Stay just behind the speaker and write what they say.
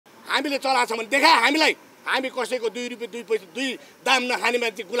हामीले चलाएको छ भने देखा हामीलाई। हामी कसैको 2 रुपैयाँ 2 पैसा 2 दाम नखाने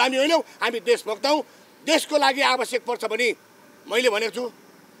मान्छे गुलामी होइनौँ। हामी देशभक्त हौँ। देशको लागि आवश्यक पर्छ भने मैले भनेको छु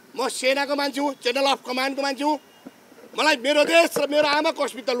म सेनाको मान्छे हुँ, चेनल अफ कमान्डको मान्छे हुँ। मलाई मेरो देश र मेरो आमाको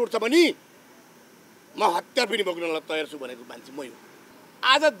अस्मिता लुट्छ भने म हत्या पनि बोक्न तयार छु भनेको मान्छे मै हुँ।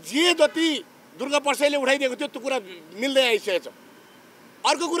 आज जे जति दुर्गा प्रसाईले उठाइदिएको थियो त्यो कुरा मिल्दै आइसकेको छ।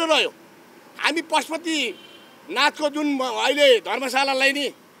 अर्को कुरो रह्यो हामी पशुपतिनाथको जुन अहिले धर्मशालालाई नि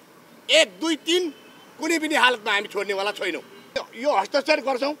 1 2 3 कुनै पनि हालतमा हामी छोड्नेवाला छैनौँ। यो हस्ताक्षर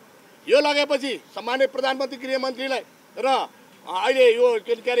गर्छौँ। यो लगेपछि सम्माननीय प्रधानमन्त्री गृहमन्त्रीलाई र अहिले यो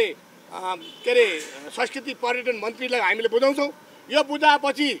के अरे संस्कृति पर्यटन मन्त्रीलाई हामीले बुझाउँछौँ। यो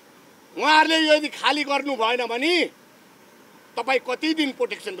बुझाएपछि उहाँहरूले यो यदि खाली गर्नु भएन भने तपाईँ कति दिन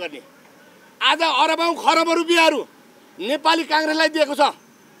प्रोटेक्सन गर्ने? आज अरबौँ खरबौँ रुपियाँहरू नेपाली काङ्ग्रेसलाई दिएको छ,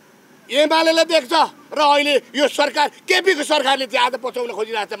 एमालेलाई दिएको छ र अहिले यो सरकार केपीको सरकारले चाहिँ आज बचाउन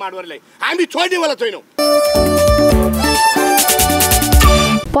खोजिरहेको छ माडवारीलाई। हामी छोड्नेवाला छैनौँ।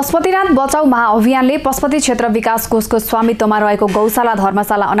 पशुपतिनाथ बचाउ महाअभियानले पशुपति क्षेत्र विकास कोषको स्वामित्वमा रहेको गौशाला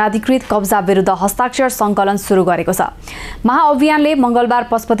धर्मशाला अनाधिकृत कब्जा विरुद्ध हस्ताक्षर सङ्कलन सुरु गरेको छ। महाअभियानले मंगलबार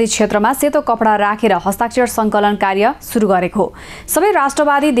पशुपति क्षेत्रमा सेतो कपडा राखेर हस्ताक्षर सङ्कलन कार्य सुरु गरेको हो। सबै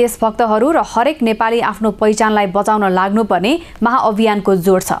राष्ट्रवादी देशभक्तहरू र हरेक नेपाली आफ्नो पहिचानलाई बचाउन लाग्नुपर्ने महाअभियानको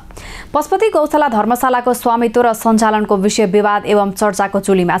जोड छ। पशुपति गौशाला धर्मशालाको स्वामित्व र सञ्चालनको विषय विवाद एवं चर्चाको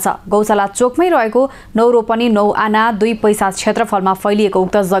चुलीमा छ। गौशाला चोकमै रहेको 9 रोपनी 9 आना 2 पैसा क्षेत्रफलमा फैलिएको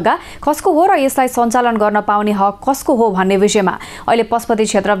उक्त जग्गा कसको हो र यसलाई सञ्चालन गर्न पाउने हक कसको हो भन्ने विषयमा अहिले पशुपति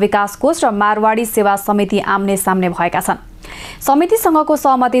क्षेत्र विकास कोष र मारवाडी सेवा समिति आम्ने सामने भएका छन्। समितिसँगको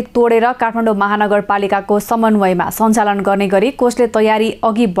सहमति तोडेर काठमाडौँ महानगरपालिकाको समन्वयमा सञ्चालन गर्ने गरी कोषले तयारी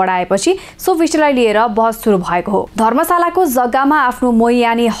अघि बढाएपछि सो विषयलाई लिएर बहस सुरु भएको हो। धर्मशालाको जग्गामा आफ्नो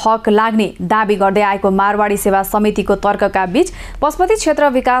मोहियानी हक लाग्ने दाबी गर्दै आएको मारवाडी सेवा समितिको तर्कका बीच पशुपति क्षेत्र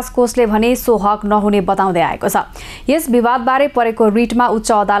विकास कोषले भने सो हक नहुने बताउँदै आएको छ। यस विवादबारे परेको रिटमा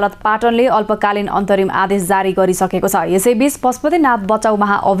उच्च अदालत पाटनले अल्पकालीन अन्तरिम आदेश जारी गरिसकेको छ। यसैबीच पशुपतिनाथ बचाउ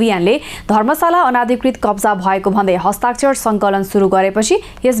महाअभियानले धर्मशाला अनाधिकृत कब्जा भएको भन्दै हस्ताक्षर सङ्कलन सुरु गरेपछि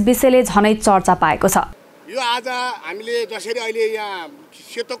यस विषयले झनै चर्चा पाएको छ। यो आज हामीले जसरी अहिले यहाँ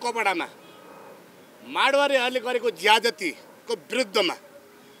सेतो कपडामा माडवारीहरूले गरेको ज्यादतीको विरुद्धमा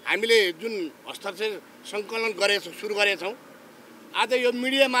हामीले जुन हस्ताक्षर सङ्कलन सुरु गरेछौँ, आज यो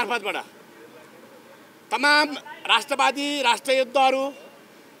मिडिया मार्फतबाट तमाम राष्ट्रवादी राष्ट्रयोद्धहरू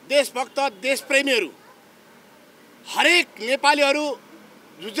देशभक्त देशप्रेमीहरू हरेक नेपालीहरू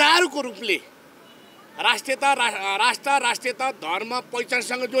जुझारुको रूपले राष्ट्रियता धर्म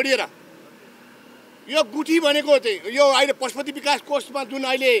पहिचानसँग जोडिएर यो गुठी भनेको चाहिँ यो अहिले पशुपति विकास कोषमा जुन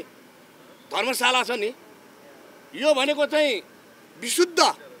अहिले धर्मशाला छ नि, यो भनेको चाहिँ विशुद्ध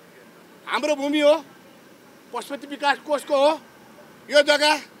हाम्रो भूमि हो, पशुपति विकास कोषको हो। यो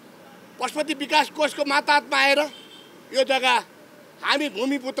जग्गा पशुपति विकास कोषको माताहतमा आएर यो जग्गा हामी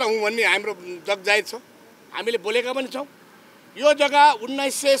भूमिपुत्र हौँ भन्ने हाम्रो जगजाहिर छ। हामीले बोलेका पनि छौँ। यो जग्गा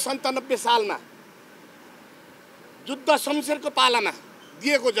 1997 सालमा जुद्ध शमशेरको पालामा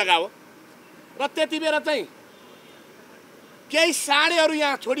दिएको जग्गा हो र त्यति बेला चाहिँ केही साँडेहरू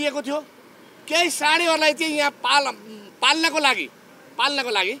यहाँ छोडिएको थियो। केही साँडेहरूलाई चाहिँ यहाँ पाल्नको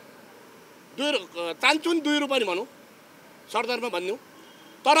लागि चान्चुन 2 रोपनी भनौँ सरदरमा भन्नु।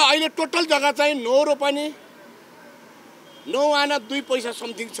 तर अहिले टोटल जग्गा चाहिँ 9 रोपनी 9 आना 2 पैसा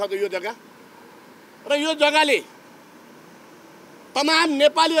समथिङ छ यो जग्गा। र यो जग्गाले तमाम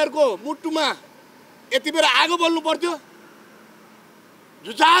नेपालीहरूको मुटुमा यति बेला आगो बल्नु पर्थ्यो,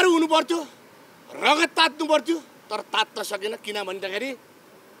 जुझारु हुनु पर्थ्यो, रगत तात्नु पर्थ्यो, तर तात्न सकेन। किन भन्दाखेरि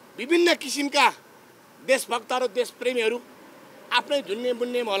विभिन्न किसिमका देशभक्त र देशप्रेमीहरू आफ्नै झुन्ने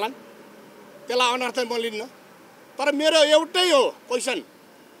बुन्नेमा होलान्। त्यसलाई अनर्थ म लिन्न। तर मेरो एउटै हो क्वेसन,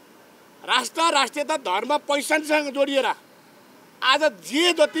 राष्ट्रियता धर्म पहिचानसँग जोडिएर आज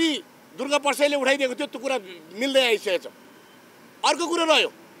जे जति दुर्गा प्रसाईले उठाइदिएको थियो त्यो कुरा मिल्दै आइसकेको छ। अर्को कुरो रह्यो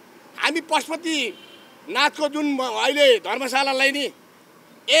हामी पशुपतिनाथको जुन अहिले धर्मशालालाई नि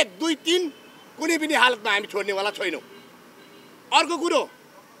 1 2 3 कुनै पनि हालतमा हामी छोड्नेवाला छैनौँ। अर्को कुरो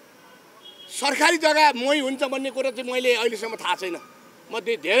सरकारी जग्गा मोही हुन्छ भन्ने कुरो चाहिँ मैले अहिलेसम्म थाहा छैन। म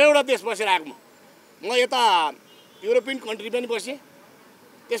धेरैवटा देश बसेर आएको म यता युरोपियन कन्ट्री पनि बसेँ,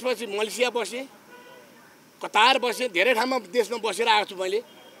 त्यसपछि मलेसिया बसेँ, कतार बसेँ, धेरै ठाउँमा देशमा बसेर आएको छु मैले।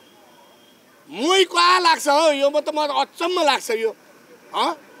 मोही कहाँ लाग्छ हो यो? म अचम्म लाग्छ यो।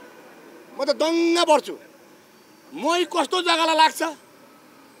 म त दङ्ग पर्छु। मोही कस्तो जग्गालाई लाग्छ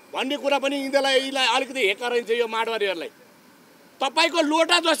भन्ने कुरा पनि यिनीहरूलाई अलिकति हेक्का रहन्छ यो माडवारीहरूलाई। तपाईँको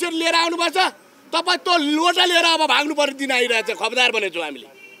लोटा जसरी लिएर आउनुपर्छ, तपाईँ त्यो लोटा लिएर अब भाग्नु पर्ने दिन आइरहेछ। खबरदार बनेछौँ हामीले।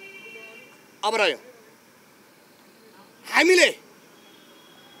 अब रह्यो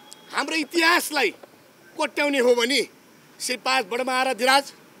हाम्रो इतिहासलाई कोट्याउने हो भने श्री 5 बडमहाराधिराज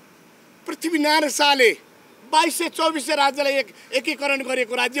पृथ्वीनारायण शाहले 2224 राज्यलाई एकीकरण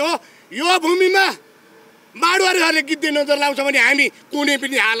गरेको राज्य हो। यो भूमिमा माडवारीहरूले गिद्धे नजर लाउँछ भने हामी कुनै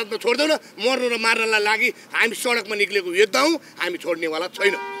पनि हालतमा छोड्दैनौँ। मर्नु र मार्नलाई लागि हामी सडकमा निक्लेको योद्धा हौँ, हामी छोड्नेवाला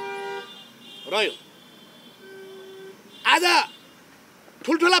छैनौँ। रह्यो आज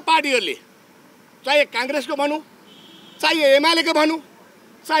ठुल्ठुला पार्टीहरूले चाहे काङ्ग्रेसको भनौँ, चाहे एमालेको भनौँ,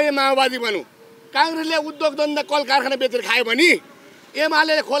 चाहे माओवादी भनौँ, काङ्ग्रेसले उद्योग धन्दा कल कारखाना बेचेर खायो भने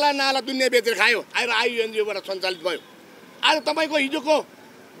एमाले खोला नाला दुनियाँ बेचेर खायो। आएर आइयुएनजिओबाट सञ्चालित भयो। आज तपाईँको हिजोको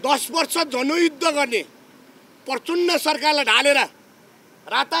 10 वर्ष जनयुद्ध गर्ने प्रचण्ड सरकारलाई ढालेर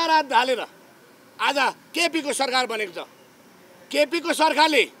रातारात ढालेर आज केपीको सरकार बनेको छ। केपीको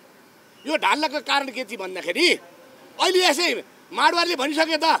सरकारले यो ढाल्नको कारण के थियो भन्दाखेरि अहिले यसै माडवारीले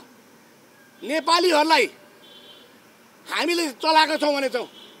भनिसके त नेपालीहरूलाई हामीले चलाएको छौँ भनेछौँ,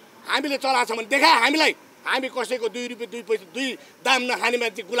 हामीले चलाएको छौँ भने देखा हामीलाई। हामी कसैको 2 रुपियाँ 2 पैसा 2 दाम नखाने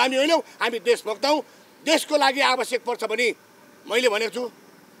मान्छे गुलामी होइनौँ। हामी देशभक्त हौँ। देशको लागि आवश्यक पर्छ भने मैले भनेको छु,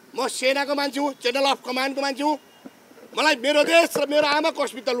 म सेनाको मान्छे हुँ, चेनल अफ कमान्डको मान्छे हुँ। मलाई मेरो देश र मेरो आमाको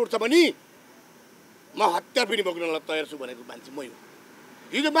अस्पताल लुट्छ भने म हत्या पनि बोक्नलाई तयार छु भनेको मान्छे मै हुँ।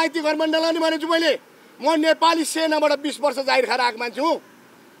 हिजो माइती घर मण्डलले भनेको छु मैले, म नेपाली सेनाबाट 20 वर्ष जाहिर खाएर आएको मान्छे हुँ।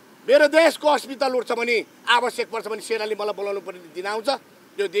 मेरो देशको अस्पताल लुट्छ भने आवश्यक पर्छ भने सेनाले मलाई बोलाउनु पर्ने दिन आउँछ।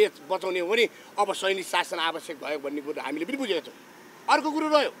 त्यो देश बचाउने हो भने अब सैनिक शासन आवश्यक भयो भन्ने कुरो हामीले पनि बुझेका छौँ। अर्को कुरो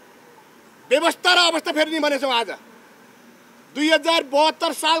रह्यो व्यवस्था र अवस्था फेर्ने भनेछौँ। आज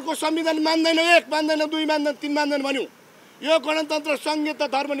 2072 सालको संविधान मान्दैन, 1 मान्दैन, 2 मान्दैन, 3 मान्दैन भन्यौँ। यो गणतन्त्र संहिता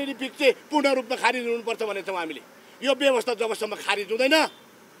धर्मनिरपेक्ष पूर्ण रूपमा खारिज हुनुपर्छ भनेछौँ हामीले। यो व्यवस्था जबसम्म खारिज हुँदैन,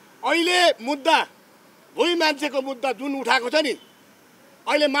 अहिले मुद्दा भुइँ मान्छेको मुद्दा जुन उठाएको छ नि,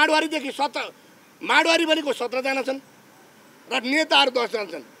 अहिले माडवारीदेखि माडवारी भनेको 17 जना छन् र नेताहरू 10 जना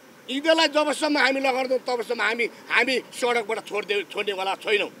छन्। यिनीहरूलाई जबसम्म हामी लगाउँदैनौँ तबसम्म हामी सडकबाट छोड्नेवाला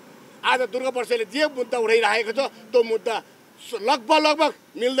छैनौँ। आज दुर्गा वर्षले जे मुद्दा उठाइरहेको छ त्यो मुद्दा लगभग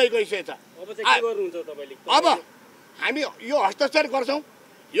मिल्दै गइसकेछ। अब हामी यो हस्ताक्षर गर्छौँ।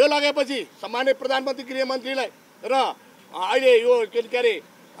 यो लगेपछि सम्माननीय प्रधानमन्त्री गृहमन्त्रीलाई र अहिले यो के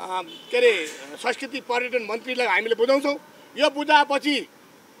अरे संस्कृति पर्यटन मन्त्रीलाई हामीले बुझाउँछौँ। यो बुझाएपछि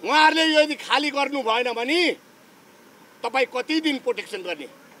उहाँहरूले यो यदि खाली गर्नु भएन भने तपाईँ कति दिन प्रोटेक्सन गर्ने?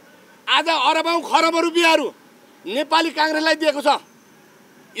 आज अरबौँ खरबौँ रुपियाँहरू नेपाली काङ्ग्रेसलाई दिएको छ,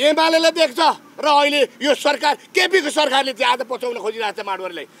 एमालेलाई दिएको छ र अहिले यो सरकार केपीको सरकारले चाहिँ आज पचाउन खोजिरहेको छ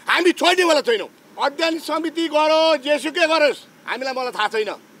माडवारीलाई। हामी छोड्नेवाला छैनौँ। अध्ययन समिति गरोस्, जेसुकै गरोस्, मलाई थाहा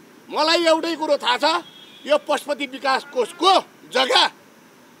छैन। मलाई एउटै कुरो थाहा छ, यो पशुपति विकास कोषको जग्गा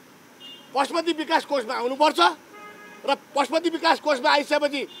पशुपति विकास कोषमा आउनुपर्छ र पशुपति विकास कोषमा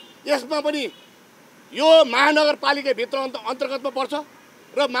आइसकेपछि यसमा पनि यो महानगरपालिकाभित्र अन्तर्गतमा पर्छ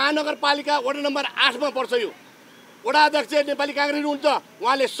र महानगरपालिका वडा नम्बर 8मा पर्छ। यो वडा अध्यक्ष नेपाली काङ्ग्रेस हुनुहुन्छ,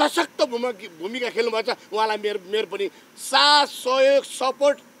 उहाँले सशक्त भूमिका खेल्नुभएको छ। उहाँलाई मेरो पनि साथ सहयोग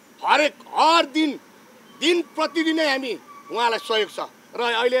सपोर्ट हर दिन प्रतिदिनै हामी उहाँलाई सहयोग छ र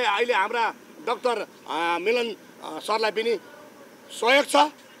अहिले हाम्रा डाक्टर मिलन सरलाई पनि सहयोग छ।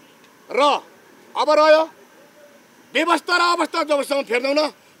 र अब रह्यो व्यवस्था र अवस्था जबसम्म फेर्दैनौँ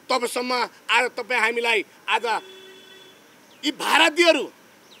तबसम्म आज तपाईँ हामीलाई आज यी भारतीयहरू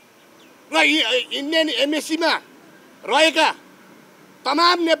र इन्डियन एमएससीमा रहेका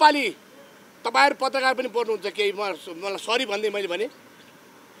तमाम नेपाली तपाईँहरू पत्रकार पनि पढ्नुहुन्छ केही, मलाई सरी भन्दै मैले भने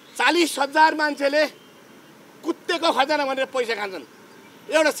 40,000 मान्छेले कुत्तेको खजाना भनेर पैसा खान्छन्।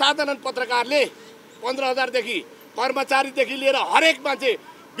 एउटा साधारण पत्रकारले 15,000देखि कर्मचारीदेखि लिएर हरेक मान्छे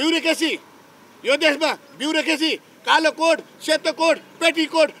ब्युरोक्रेसी, यो देशमा ब्युरोक्रेसी, कालो कोड, सेतो कोड, पेटी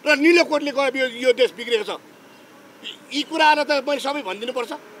कोड र निलो कोडले गयो यो देश बिग्रेको छ। यी कुराहरू त मैले सबै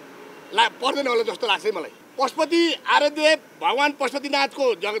भनिदिनुपर्छ पर्दैन होला जस्तो लाग्छ मलाई। पशुपति आराध्य भगवान् पशुपतिनाथको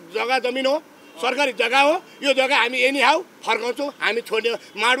जग्गा जमिन हो, सरकारी जग्गा हो। यो जग्गा हामी एनी हाउ फर्काउँछौँ। हामी छोड्ने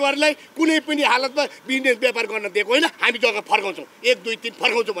माडवारीलाई कुनै पनि हालतमा बिजनेस व्यापार गर्न दिएको होइन। हामी जग्गा फर्काउँछौँ, 1, 2, 3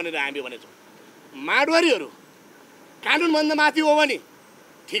 फर्काउँछौँ भनेर हामी भनेछौँ। माडवारीहरू कानुनभन्दा माथि हो भने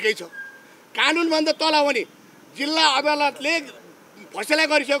ठिकै छ, कानुनभन्दा तल हो भने जिल्ला अदालतले फैसला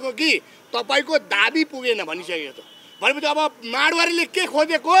गरिसक्यो कि तपाईँको दाबी पुगेन भनिसकेको छ भनेपछि अब माडवारीले के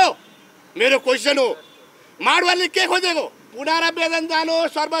खोजेको? मेरो क्वेसन हो, माडवारीले के खोजेको? पुनारा वेदन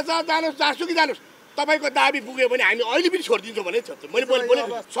जानुहोस्, सर्वोच्च जानुहोस्, जहाँसुकै जानुहोस्, तपाईँको दाबी पुग्यो भने हामी अहिले पनि छोडिदिन्छौँ भने मैले बोले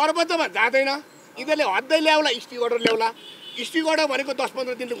सर्वोच्चमा जाँदैन। यिनीहरूले हद्दै ल्याउला, स्टे अर्डर ल्याउला। स्टे अर्डर भनेको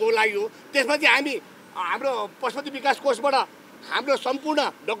 10-15 दिनको लागि हो। त्यसपछि हामी हाम्रो पशुपति विकास कोषबाट हाम्रो सम्पूर्ण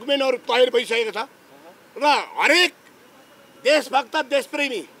डकुमेन्टहरू तयार भइसकेको छ र हरेक देशभक्त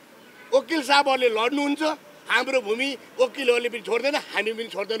देशप्रेमी वकिल साहबहरूले लड्नुहुन्छ हाम्रो भूमि वकिलहरूले पनि छोड्दैन, हामी पनि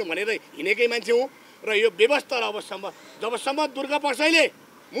छोड्दैनौँ भनेर हिँडेकै मान्छे हौँ। र यो व्यवस्था र अवस्थामा जबसम्म दुर्गा पर्साईले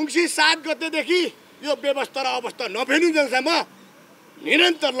मुङ्सी 7 गतेदेखि यो व्यवस्था र अवस्था नफेर्नुन्जेलसम्म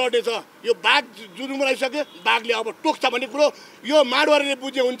निरन्तर लड्नेछ। यो बाघ जुरुम लगाइसक्यो, बाघले अब टोक्छ भन्ने कुरो यो माडवारीले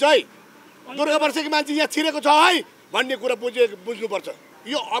बुझे हुन्छ है। दुर्गा पर्साईको मान्छे यहाँ छिरेको छ है भन्ने कुरा बुझ्नुपर्छ।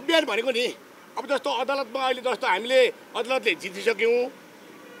 यो अभियान भनेको नि अब जस्तो अदालतमा अहिले जस्तो हामीले अदालतले जितिसक्यौँ,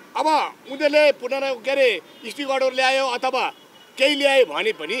 अब उनीहरूले पुनः के अरे स्टे अर्डर ल्यायो अथवा केही ल्यायो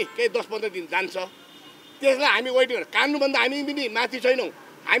भने पनि केही 10-15 दिन जान्छ। त्यसलाई हामी वेटिङ गर्छौँ। कानुनभन्दा हामी पनि माथि छैनौँ।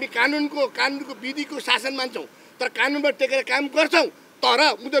 हामी कानुनको विधिको शासन मान्छौँ, तर कानुनमा टेकेर काम गर्छौँ। तर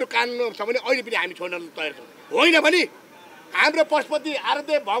उनीहरू कानुन छ भने अहिले पनि हामी छोड्न तयार छौँ। होइन भने हाम्रो पशुपति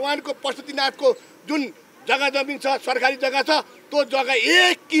आराध्य भगवानको पशुपतिनाथको जुन जग्गा जमिन छ, सरकारी जग्गा छ, त्यो जग्गा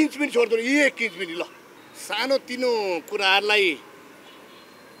 1 इन्च पनि छोड्दैन, 1 इन्च पनि। ल सानो तिनो कुराहरूलाई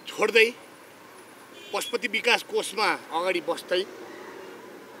छोड्दै पशुपति विकास कोषमा अगाडि बस्दै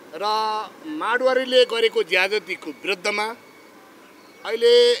र माडवारीले गरेको ज्यादतीको विरुद्धमा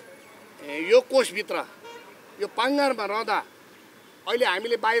अहिले यो कोषभित्र यो पाङ्गारमा रहँदा अहिले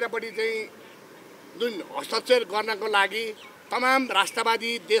हामीले बाहिरपट्टि चाहिँ जुन हस्ताक्षर गर्नको लागि तमाम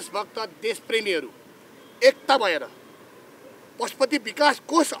राष्ट्रवादी देशभक्त देशप्रेमीहरू एकता भएर पशुपति विकास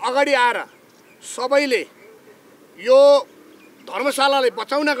कोष अगाडि आएर सबैले यो धर्मशालालाई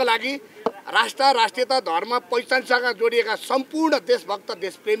बचाउनको लागि राष्ट्रियता धर्म पहिचानसँग जोडिएका सम्पूर्ण देशभक्त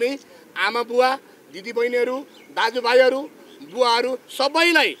देशप्रेमी आमा बुवा दिदीबहिनीहरू दाजुभाइहरू बुवाहरू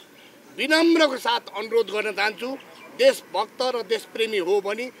सबैलाई विनम्रको साथ अनुरोध गर्न चाहन्छु। देशभक्त र देशप्रेमी हो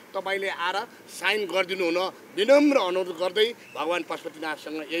भने तपाईँले आएर साइन गरिदिनु हुन विनम्र अनुरोध गर्दै भगवान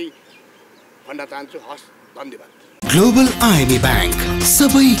पशुपतिनाथसँग यही भन्न चाहन्छु। हस्, धन्यवाद। ग्लोबल आइएमए बैंक,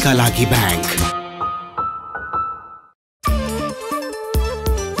 सबैका लागि बैंक।